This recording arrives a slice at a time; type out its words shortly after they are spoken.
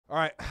All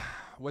right,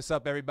 what's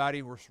up,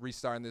 everybody? We're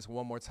restarting this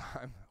one more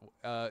time.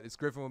 It's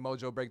Griffin with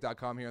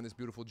Mojobreak.com here on this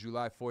beautiful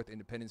July 4th,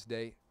 Independence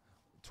Day,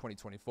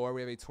 2024.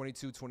 We have a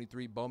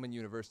 22-23 Bowman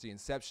University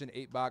Inception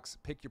 8-box.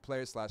 Pick your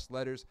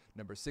players/letters,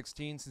 number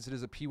 16. Since it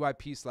is a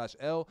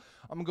PYP/L,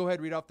 I'm going to go ahead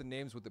and read off the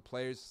names with the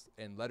players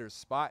and letters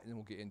spot, and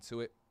we'll get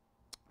into it.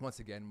 Once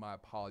again, my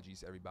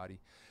apologies, everybody.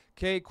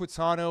 K.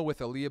 Quintano with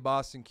Aaliyah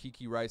Boston,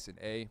 Kiki Rice, and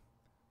A.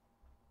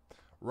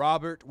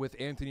 Robert with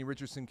Anthony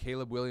Richardson,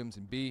 Caleb Williams,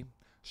 and B.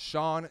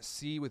 Sean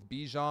C with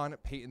Bijan,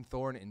 Peyton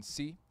Thorne, and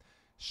C.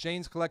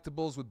 Shane's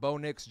Collectibles with Bo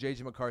Nix,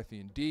 JJ McCarthy,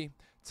 and D.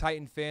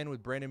 Titan Fan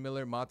with Brandon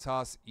Miller,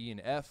 Matas, E,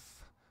 and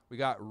F. We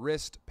got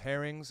Wrist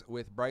Pairings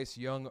with Bryce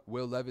Young,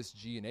 Will Levis,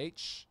 G, and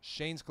H.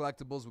 Shane's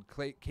Collectibles with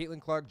Caitlin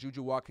Clark,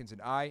 Juju Watkins,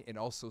 and I, and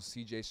also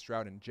CJ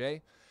Stroud and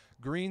J.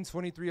 Green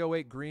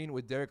 2308 Green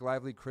with Derek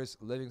Lively, Chris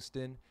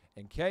Livingston,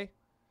 and K.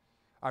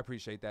 I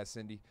appreciate that,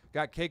 Cindy.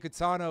 Got K.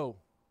 Catano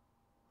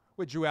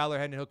with Drew Aller,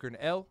 Hendon Hooker, and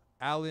L.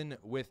 Allen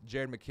with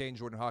Jared McCain,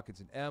 Jordan Hawkins,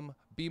 and M.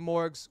 B.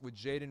 Morgs with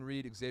Jaden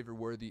Reed, Xavier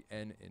Worthy,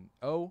 N, and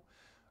O.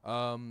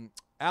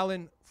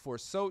 Allen for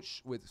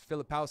Soch with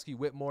Filipowski,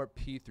 Whitmore,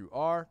 P through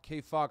R.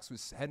 K. Fox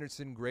with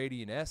Henderson,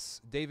 Grady, and S.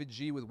 David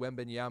G with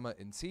Wembenyama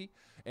and T.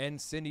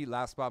 And Cindy,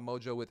 Last Spot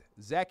Mojo with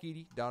Zach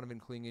Eady, Donovan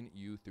Klingen,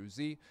 U through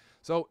Z.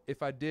 So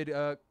if I did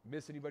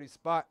miss anybody's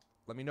spot,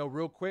 let me know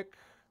real quick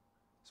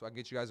so I can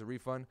get you guys a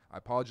refund. I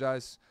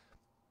apologize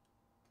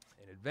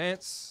in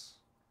advance,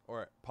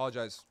 or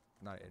apologize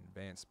not in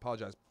advance,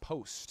 apologize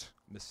post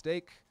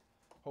mistake.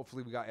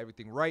 Hopefully we got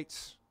everything right.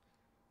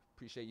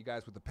 Appreciate you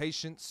guys with the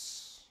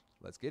patience.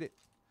 Let's get it.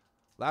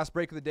 Last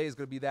break of the day is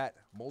going to be that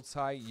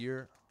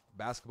multi-year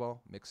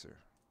basketball mixer.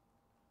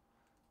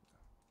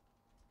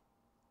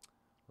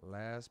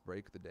 Last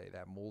break of the day,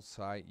 that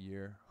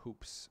multi-year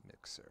hoops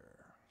mixer.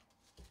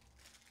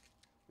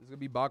 This is going to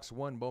be box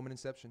one, Bowman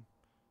Inception.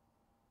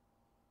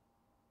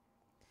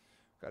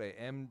 Got a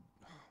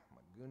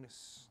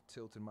goodness,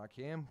 tilting my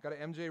cam. Got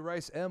an MJ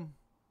Rice M.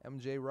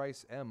 MJ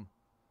Rice M.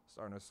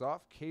 Starting us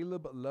off.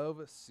 Caleb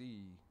Love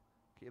C.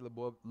 Caleb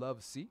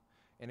Love C.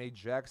 And a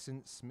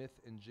Jackson Smith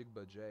and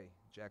Jigba J.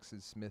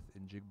 Jackson Smith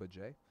and Jigba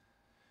J.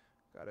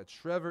 Got a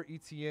Trevor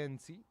Etienne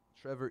T.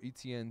 Trevor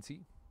Etienne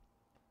T.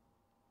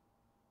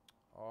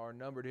 Our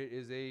numbered hit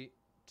is a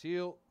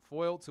teal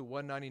foil to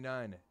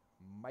 199.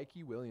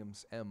 Mikey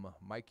Williams M.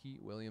 Mikey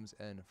Williams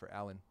N for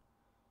Allen.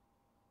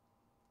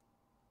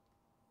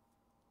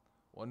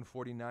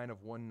 149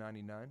 of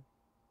 199.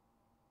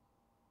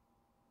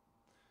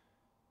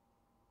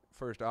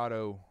 First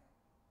auto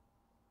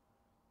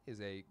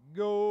is a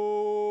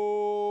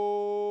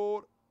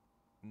gold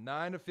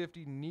 9 of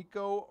 50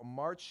 Nico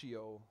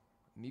Marchio.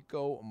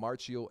 Nico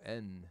Marchio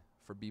N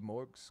for B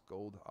Morgs.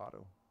 Gold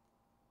auto.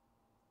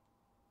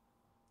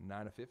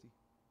 9 of 50.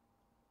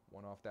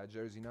 One off that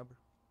jersey number.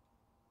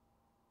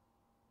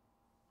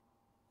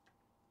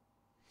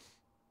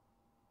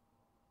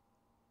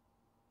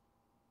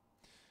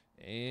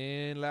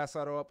 And last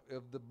auto up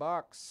of the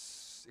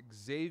box,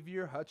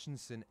 Xavier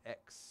Hutchinson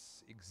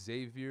X.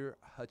 Xavier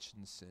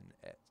Hutchinson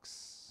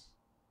X.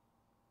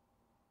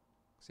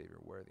 Xavier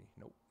Worthy.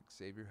 Nope.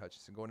 Xavier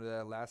Hutchinson. Going to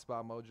that last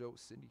spot, Mojo.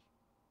 Cindy.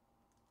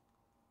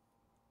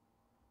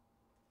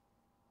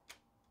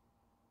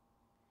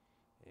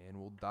 And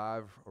we'll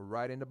dive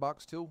right into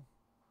box two.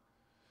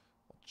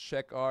 We'll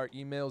check our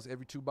emails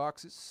every 2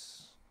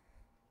 boxes,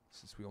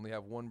 since we only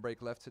have 1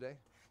 break left today.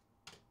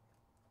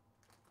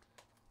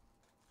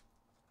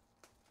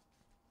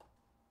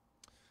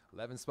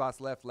 $11 spots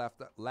left.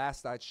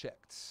 Last I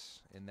checked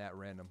in that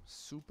random.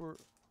 Super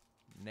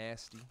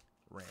nasty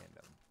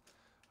random.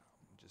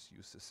 I'm just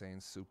used to saying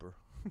super.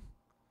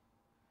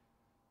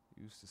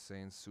 Used to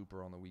saying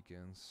super on the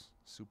weekends.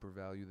 Super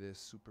value this,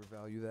 super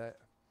value that.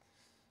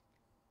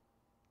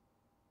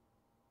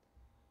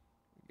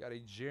 We got a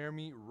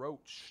Jeremy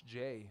Roach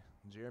J.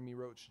 Jeremy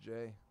Roach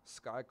J.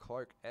 Sky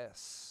Clark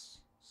S.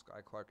 Sky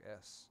Clark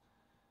S.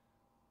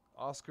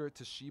 Oscar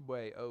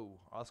Toshibwe O.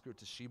 Oscar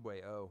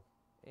Toshibwe O.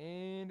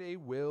 And a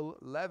Will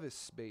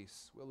Levis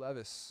base. Will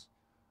Levis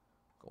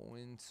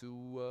going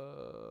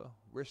to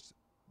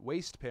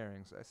waist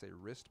pairings. I say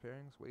wrist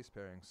pairings? Waist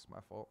pairings. My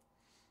fault.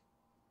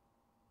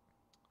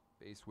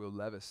 Base Will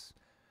Levis.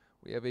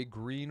 We have a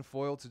green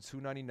foil to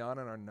 299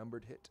 on our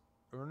numbered hit.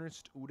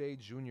 Ernest Uday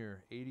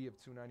Jr. 80 of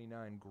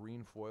 299.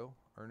 Green foil.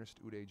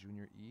 Ernest Uday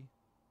Jr. E.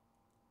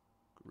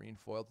 Green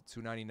foil to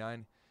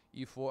 299.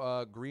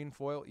 Green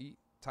foil E.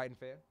 Titan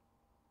Fan.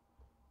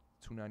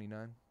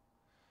 299.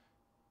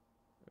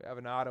 We have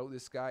an auto.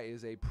 This guy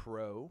is a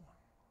pro.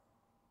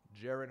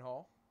 Jaren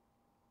Hall.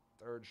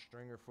 3rd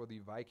stringer for the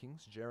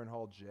Vikings. Jaren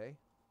Hall J.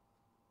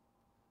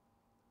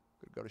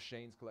 Could go to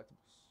Shane's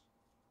Collectibles.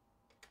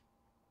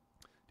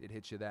 Did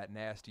hit you that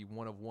nasty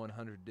 1 of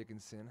 100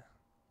 Dickinson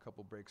a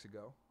couple breaks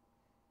ago.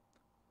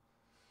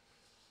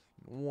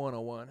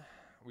 101.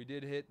 We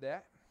did hit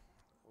that.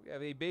 We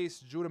have a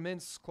base Judah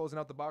Mintz closing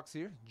out the box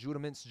here. Judah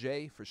Mintz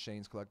J for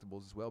Shane's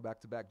Collectibles as well.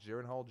 Back to back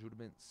Jaren Hall, Judah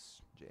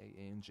Mintz J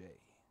and J.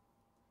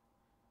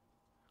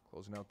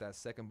 Closing out that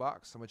second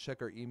box. I'm going to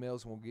check our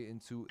emails and we'll get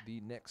into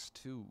the next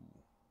two.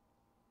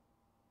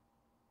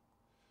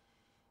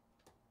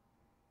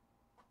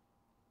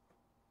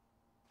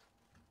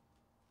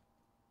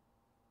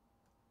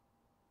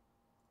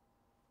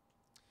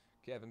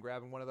 Kevin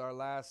grabbing one of our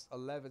last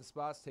 11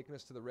 spots, taking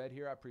us to the red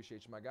here. I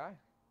appreciate you, my guy.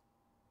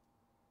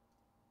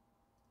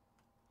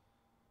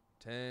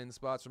 10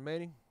 spots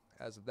remaining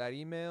as of that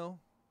email.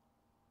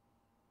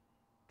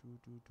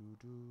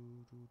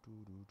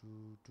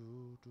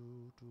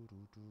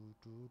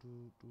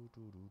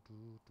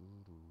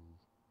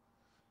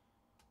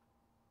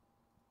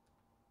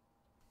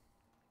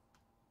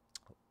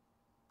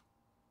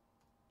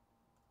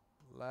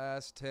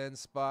 Last 10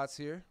 spots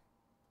here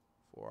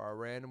for our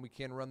random. We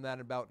can run that in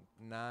about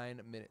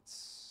 9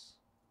 minutes.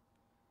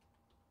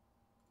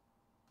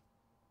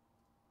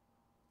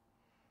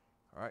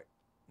 All right,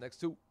 next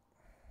two.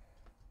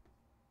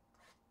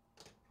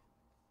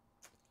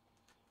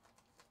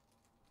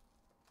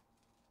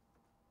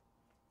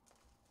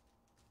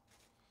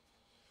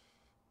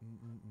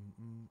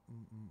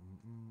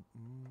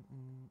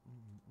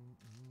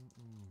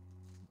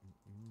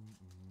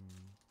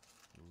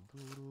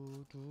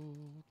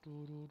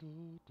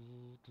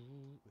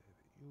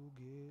 You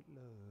get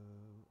love,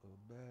 a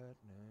bad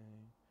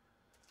name.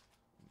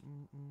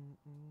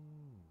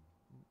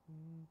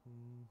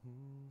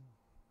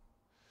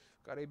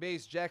 Got a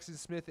base, Jackson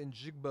Smith and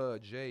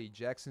Jigba J.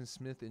 Jackson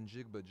Smith and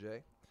Jigba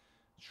J.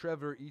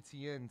 Trevor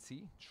Etienne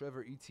T.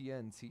 Trevor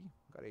Etienne T.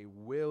 Got a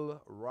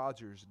Will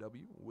Rogers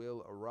W.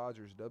 Will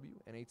Rogers W.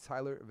 And a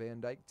Tyler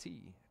Van Dyke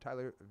T.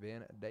 Tyler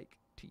Van Dyke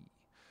T.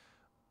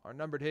 Our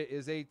numbered hit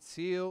is a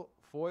teal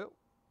foil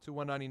to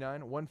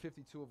 199.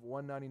 152 of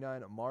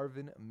 199.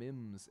 Marvin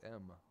Mims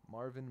M.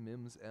 Marvin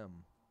Mims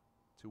M.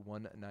 To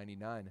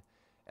 199.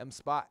 M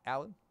Spot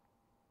Allen.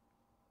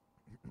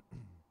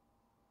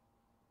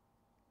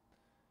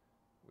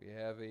 We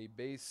have a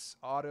base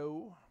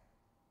auto.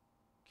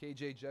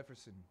 KJ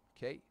Jefferson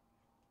K.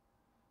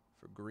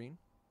 For green.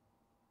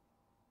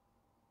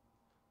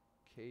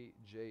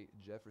 KJ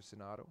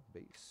Jefferson auto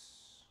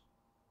base.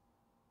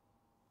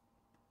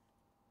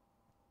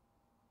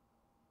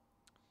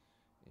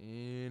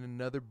 In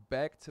another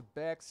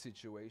back-to-back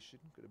situation,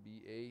 going to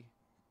be a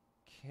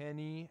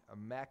Kenny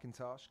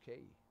McIntosh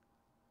K.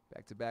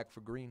 Back-to-back for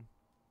green.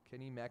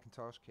 Kenny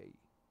McIntosh K.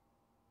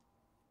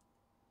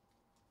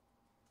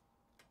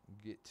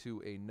 Get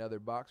to another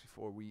box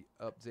before we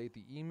update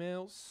the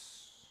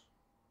emails.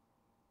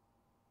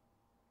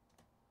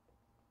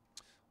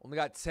 Only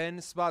got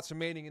 10 spots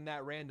remaining in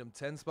that random.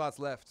 10 spots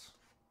left.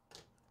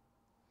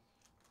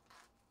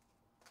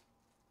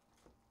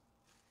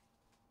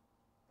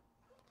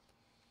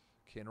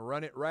 Can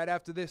run it right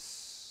after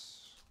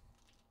this.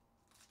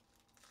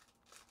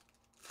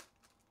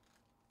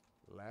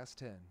 Last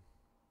 10.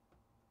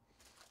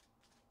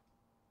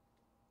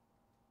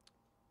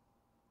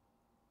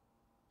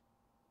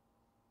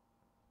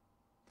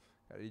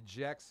 Got a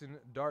Jackson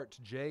Dart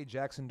J.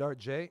 Jackson Dart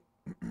J.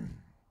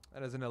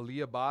 That is an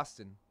Aaliyah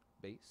Boston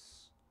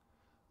base.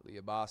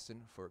 Aaliyah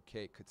Boston for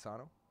K.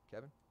 Catano.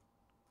 Kevin.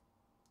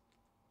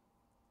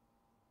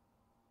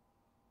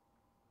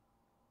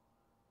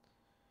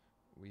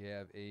 We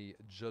have a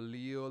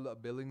Jaleel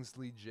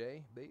Billingsley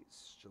J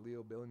base.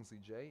 Jaleel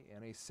Billingsley J.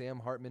 And a Sam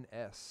Hartman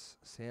S.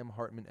 Sam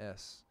Hartman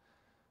S.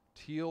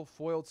 Teal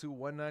foil to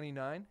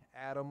 199.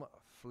 Adam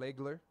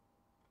Flagler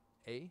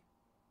A.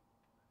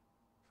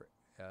 For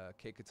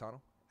K. Catano.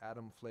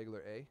 Adam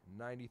Flagler A.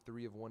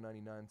 93 of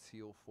 199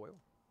 teal foil.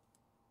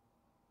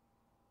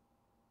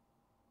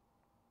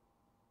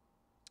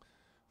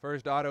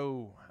 First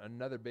auto,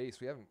 another base.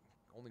 We haven't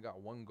only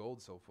got one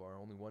gold so far.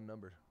 Only one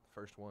number.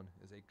 First one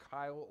is a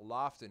Kyle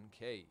Lofton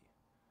K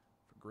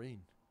for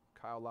green.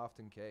 Kyle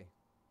Lofton K.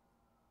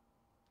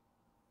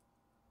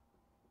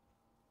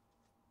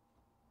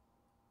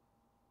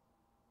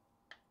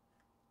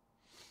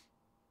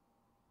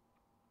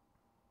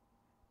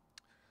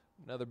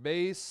 Another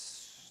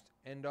base.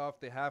 End off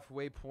the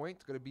halfway point.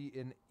 It's going to be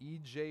an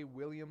E.J.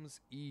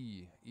 Williams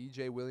E.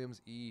 E.J.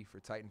 Williams E for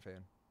Titan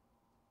fan.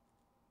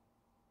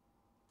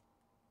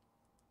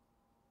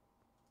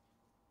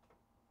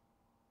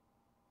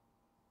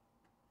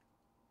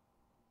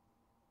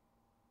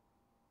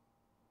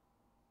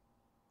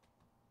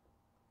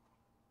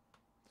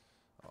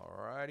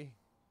 Alrighty.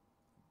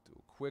 Do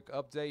a quick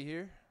update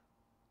here.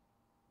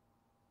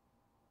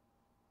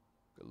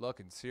 Good luck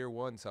in Tier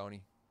 1,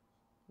 Tony.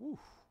 Woo.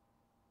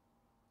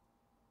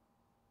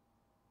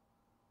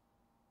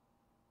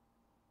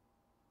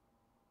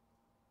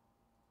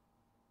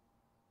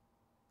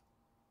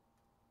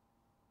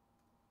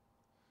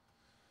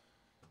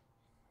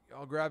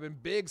 Y'all grabbing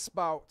big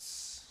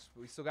spouts.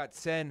 We still got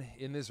 10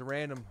 in this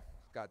random.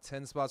 Got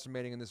 10 spots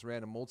remaining in this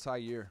random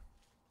multi-year.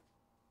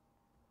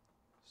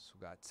 So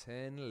got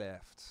 10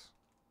 left.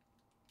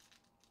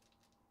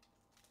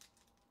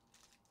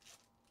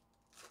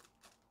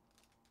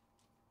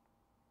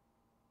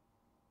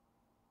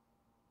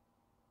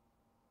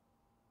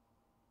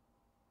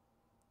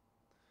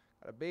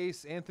 Got a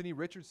base, Anthony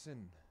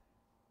Richardson.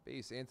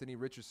 Base, Anthony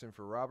Richardson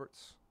for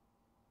Roberts.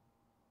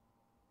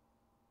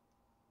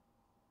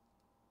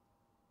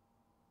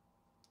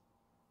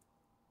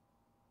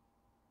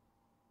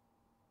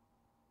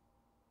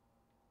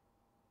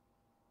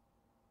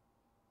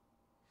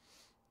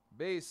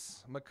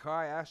 Base,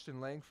 Makai Ashton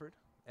Langford,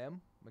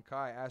 M.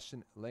 Makai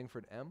Ashton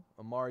Langford, M.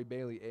 Amari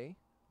Bailey, A.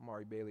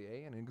 Amari Bailey,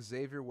 A. And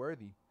Xavier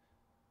Worthy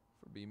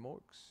for B.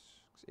 Morgs.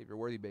 Xavier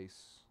Worthy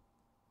base.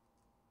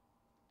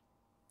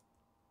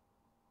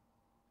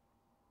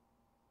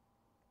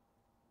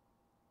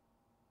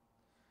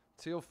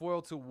 Teal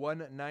foil to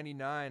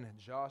 199,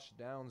 Josh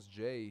Downs,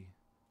 J.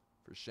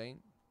 For Shane.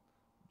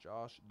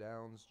 Josh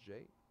Downs,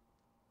 J.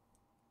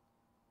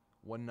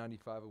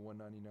 195 and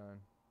 199.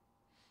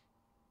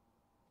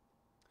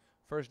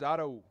 First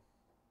auto.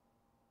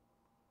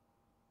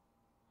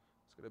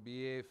 It's going to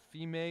be a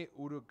Fime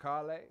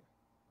Udukale.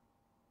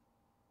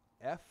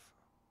 F.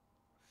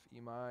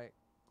 Fime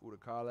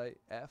Udukale,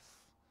 F.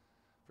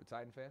 For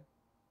Titan fan.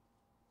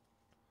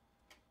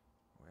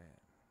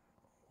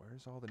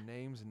 Where's all the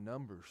names and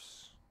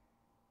numbers?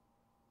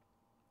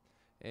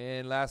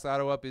 And last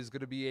auto up is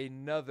going to be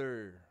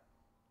another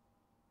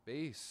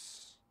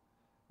base.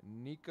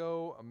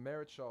 Nico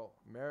Marichal.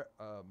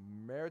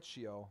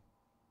 Marichio.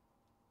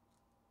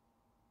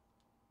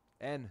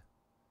 N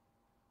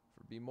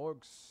for B.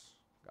 Morgs.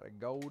 Got a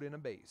gold in a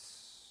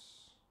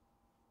base.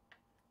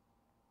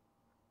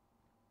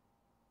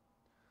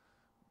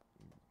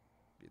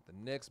 Get the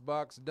next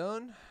box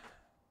done.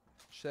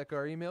 Check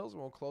our emails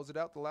and we'll close it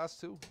out the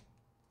last two.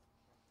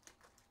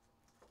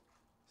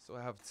 So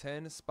I have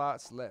 10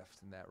 spots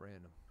left in that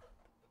random.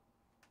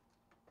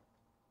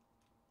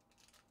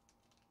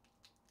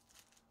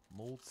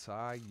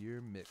 Multi-year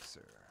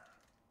mixer.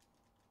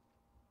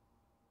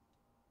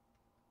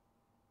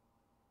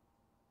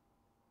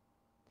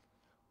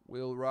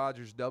 Will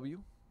Rogers,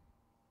 W.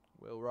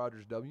 Will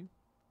Rogers, W.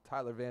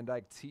 Tyler Van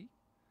Dyke, T.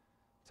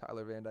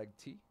 Tyler Van Dyke,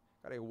 T.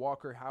 Got a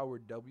Walker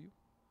Howard, W.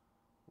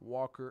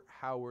 Walker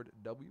Howard,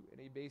 W. And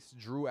a base,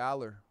 Drew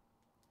Aller.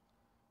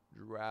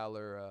 Drew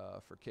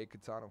Aller for K.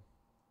 Catano.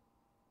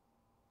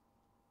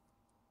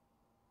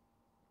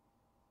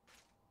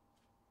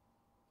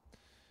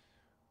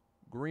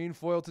 Green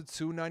foil to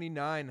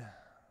 299.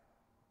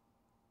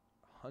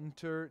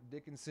 Hunter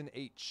Dickinson,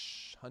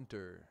 H.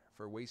 Hunter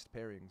for waist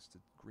pairings to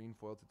green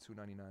foil to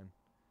 299.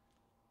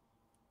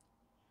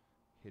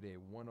 Hit a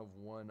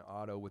 1/1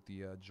 auto with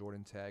the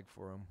Jordan tag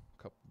for him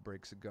a couple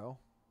breaks ago.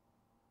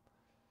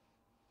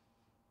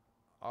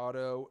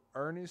 Auto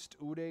Ernest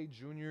Uday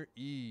Jr.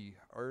 E.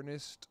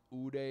 Ernest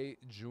Uday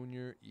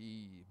Jr.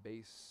 E.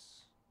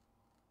 Base.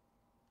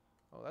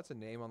 Oh, that's a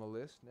name on the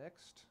list.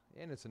 Next.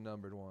 And it's a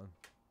numbered one.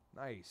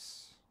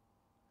 Nice.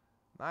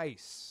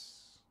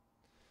 Nice.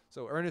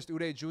 So Ernest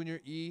Uday Jr.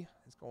 E.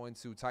 is going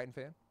to Titan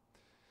fan.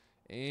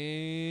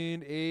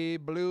 And a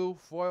blue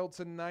foil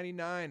to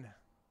 99.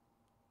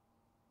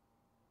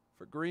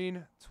 For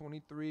green,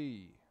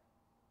 23.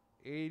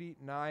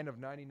 89 of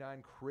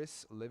 99,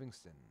 Chris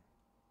Livingston.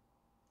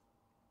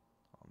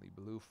 On the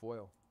blue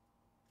foil.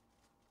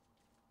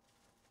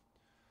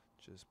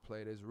 Just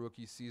played his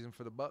rookie season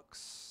for the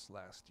Bucks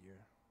last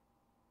year.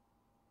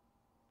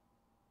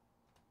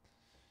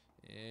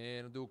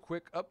 And we'll do a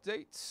quick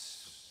update.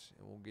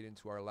 And we'll get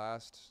into our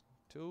last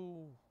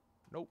two.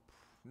 Nope.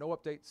 No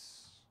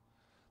updates.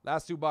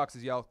 Last two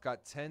boxes, y'all.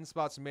 Got 10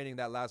 spots remaining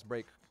that last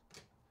break.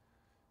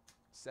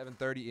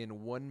 7:30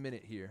 in 1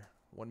 minute here.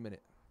 1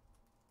 minute.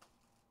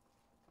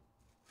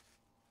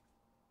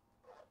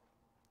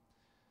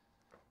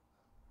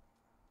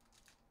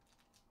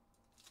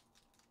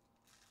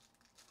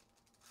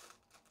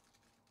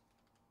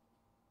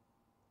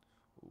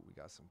 Ooh, we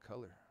got some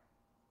color.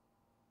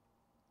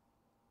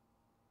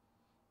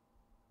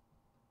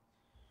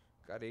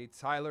 Got a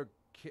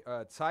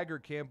Tiger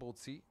Campbell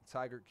T.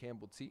 Tiger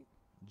Campbell T.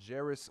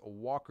 Jarris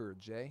Walker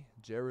J.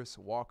 Jarris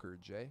Walker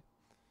J.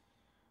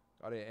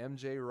 Got a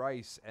MJ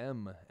Rice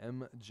M.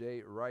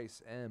 MJ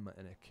Rice M.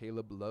 And a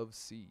Caleb Love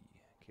C.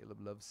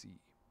 Caleb Love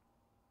C.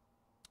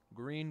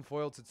 Green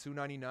foil to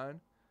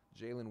 299.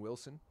 Jalen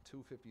Wilson.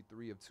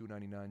 253 of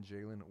 299.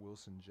 Jalen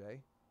Wilson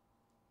J.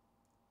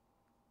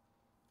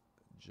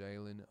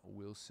 Jalen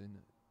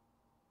Wilson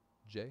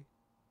J.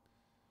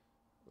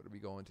 What are we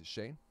going to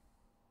Shane?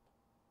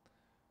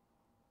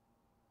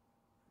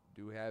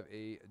 Do have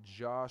a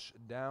Josh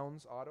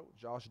Downs auto.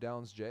 Josh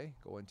Downs J.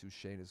 Going to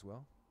Shane as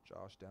well.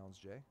 Josh Downs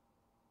J.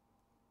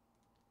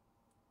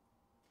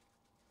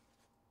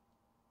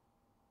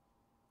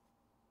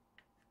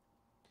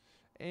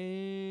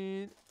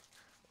 And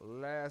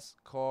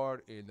last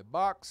card in the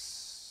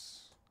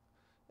box.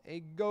 A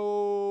gold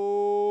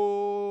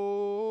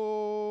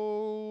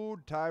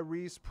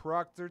Tyrese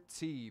Proctor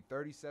T.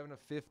 37 of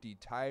 50.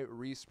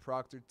 Tyrese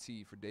Proctor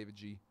T for David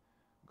G.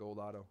 Gold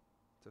auto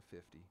to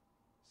 50.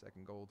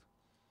 Second gold.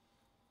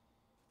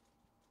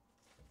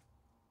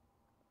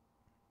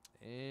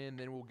 And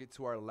then we'll get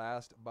to our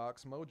last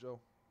box mojo.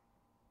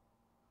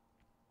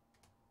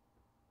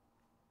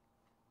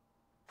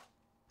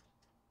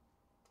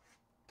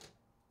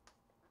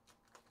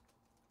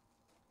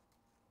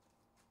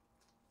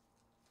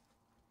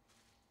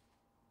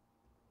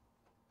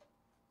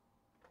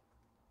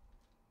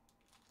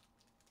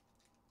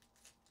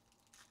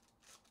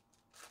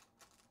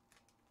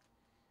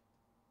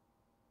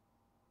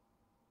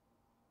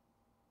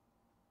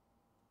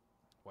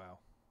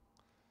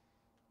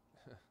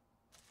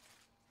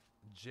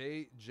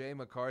 J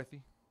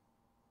McCarthy.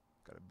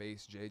 Got a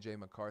base J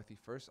McCarthy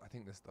first. I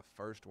think this is the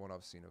first one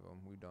I've seen of him.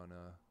 We've done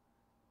at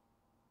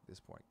this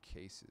point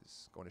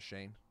cases. Going to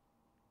Shane.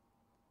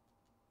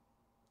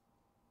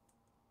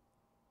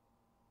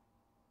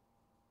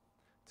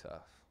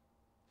 Tough.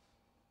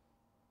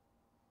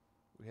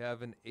 We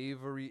have an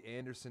Avery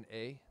Anderson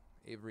A.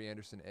 Avery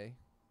Anderson A.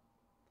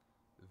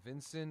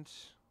 Vincent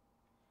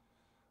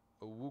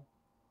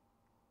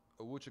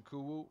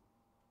Owuchukwu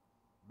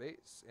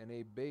base. And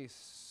a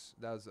base.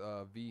 That was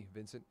V.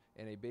 Vincent.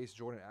 And a base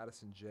Jordan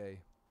Addison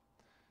J.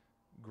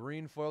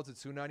 Green foil to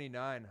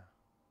 299.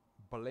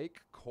 Blake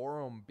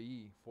Corum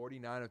B.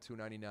 49 of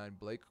 299.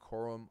 Blake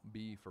Corum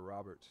B for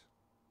Robert.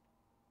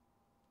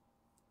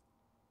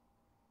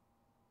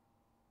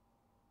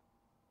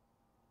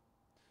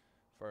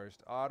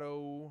 First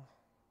auto.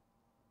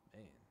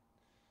 Man.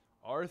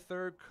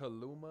 Arthur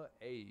Kaluma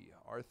A.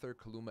 Arthur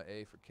Kaluma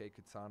A for K.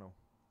 Kitano.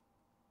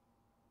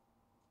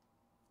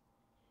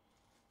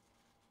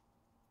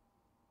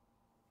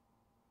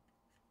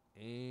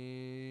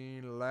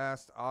 And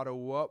last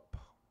auto up.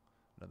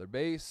 Another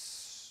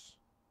base.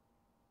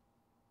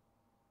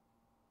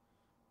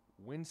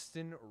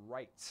 Winston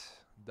Wright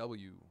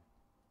W.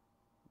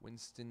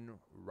 Winston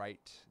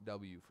Wright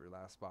W for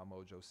last spot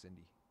Mojo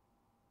Cindy.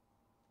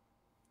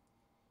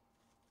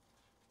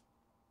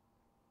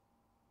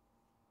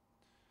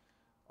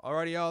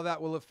 Alrighty, y'all,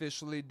 that will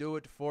officially do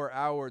it for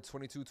our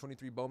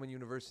 22-23 Bowman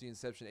University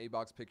Inception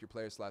A-Box Pick Your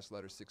Player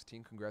 /letter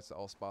 16. Congrats to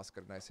all spots.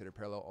 Got a nice hitter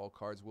parallel. All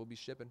cards will be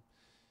shipping.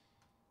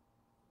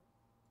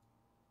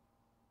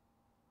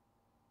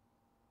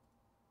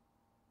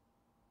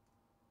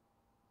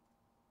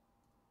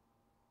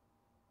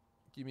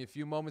 Give me a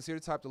few moments here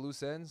to type the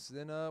loose ends.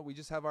 Then we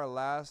just have our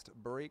last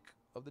break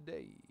of the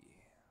day.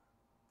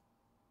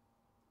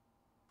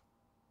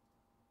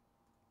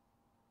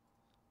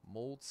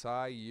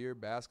 Multi-year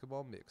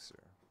basketball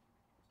mixer.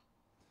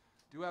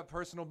 Do have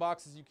personal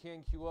boxes you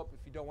can queue up if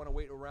you don't want to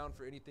wait around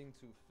for anything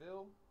to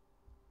fill.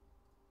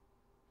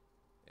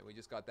 And we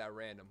just got that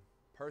random.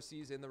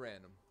 Percy's in the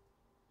random.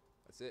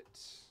 That's it.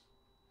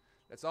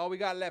 That's all we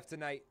got left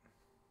tonight.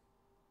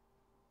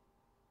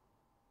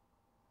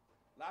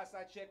 Last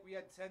I checked, we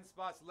had 10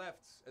 spots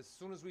left. As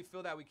soon as we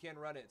fill that, we can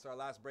run it. It's our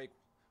last break.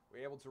 We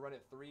were able to run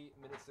it 3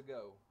 minutes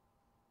ago.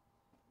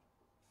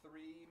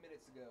 3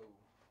 minutes ago.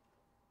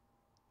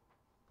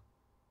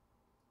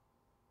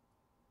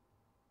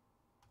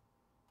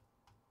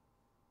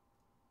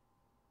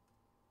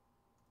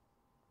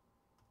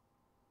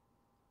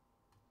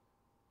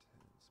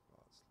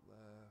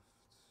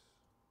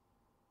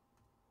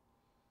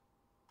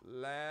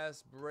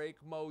 Last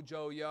break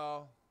mojo,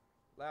 y'all.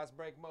 Last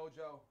break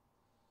mojo.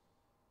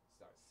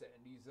 Start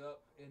setting these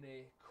up in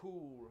a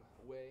cool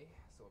way.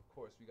 So, of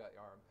course, we got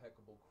our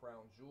impeccable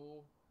crown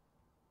jewel.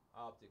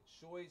 Optic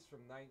choice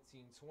from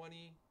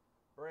 1920.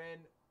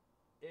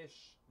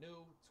 Brand-ish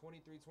new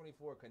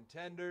 23-24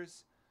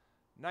 contenders.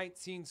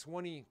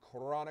 1920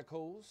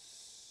 Chronicles.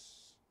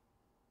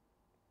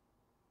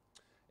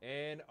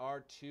 And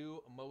our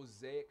two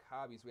Mosaic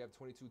hobbies. We have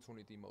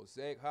 22-23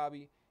 Mosaic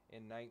hobby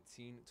and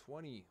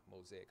 1920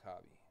 Mosaic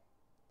hobby.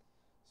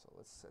 So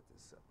let's set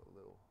this up a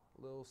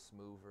little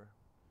smoother.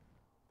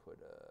 Put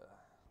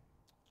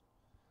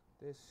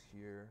this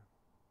here,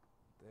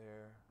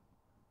 there,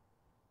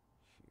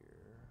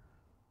 here.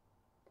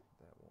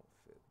 That won't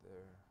fit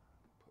there.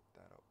 Put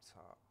that up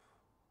top.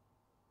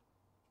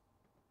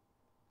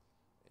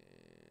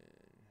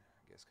 And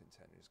I guess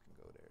contenders can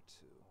go there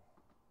too.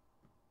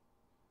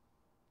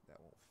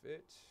 That won't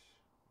fit.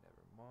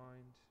 Never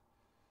mind.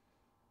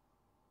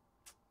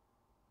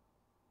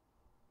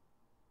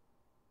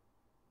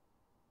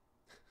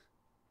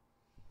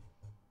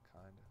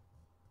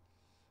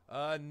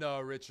 No,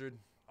 Richard.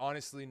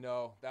 Honestly,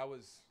 no. That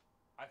was,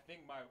 I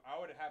think I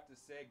would have to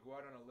say, go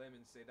out on a limb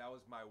and say that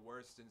was my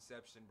worst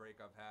Inception break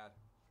I've had.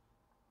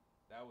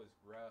 That was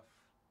rough.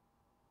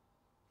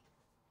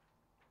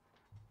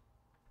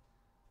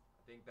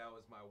 I think that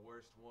was my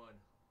worst one.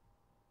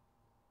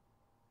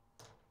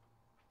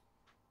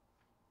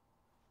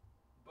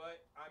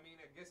 But, I mean,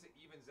 I guess it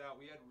evens out.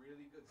 We had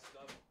really good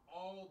stuff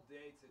all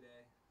day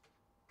today.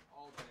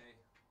 All day.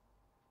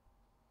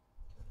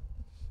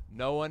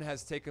 No one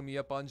has taken me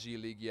up on G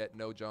League yet.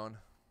 No, John.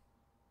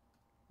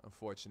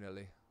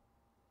 Unfortunately.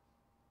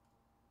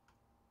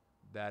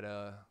 That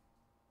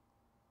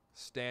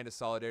stand of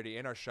solidarity.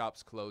 And our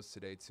shop's closed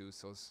today, too.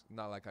 So it's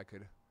not like I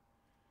could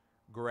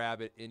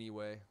grab it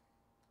anyway.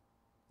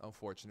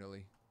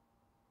 Unfortunately.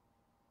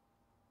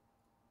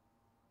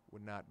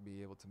 Would not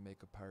be able to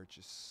make a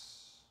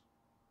purchase.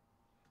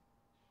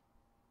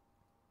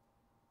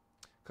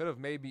 Could have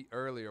maybe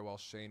earlier while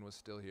Shane was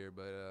still here,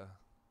 but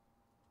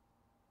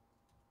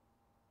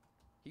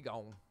he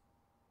gone.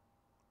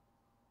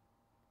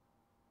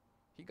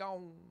 He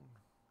gone.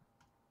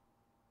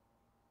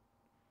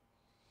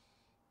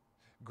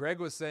 Greg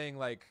was saying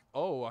like,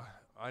 oh,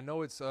 I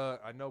know it's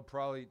I know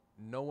probably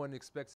no one expects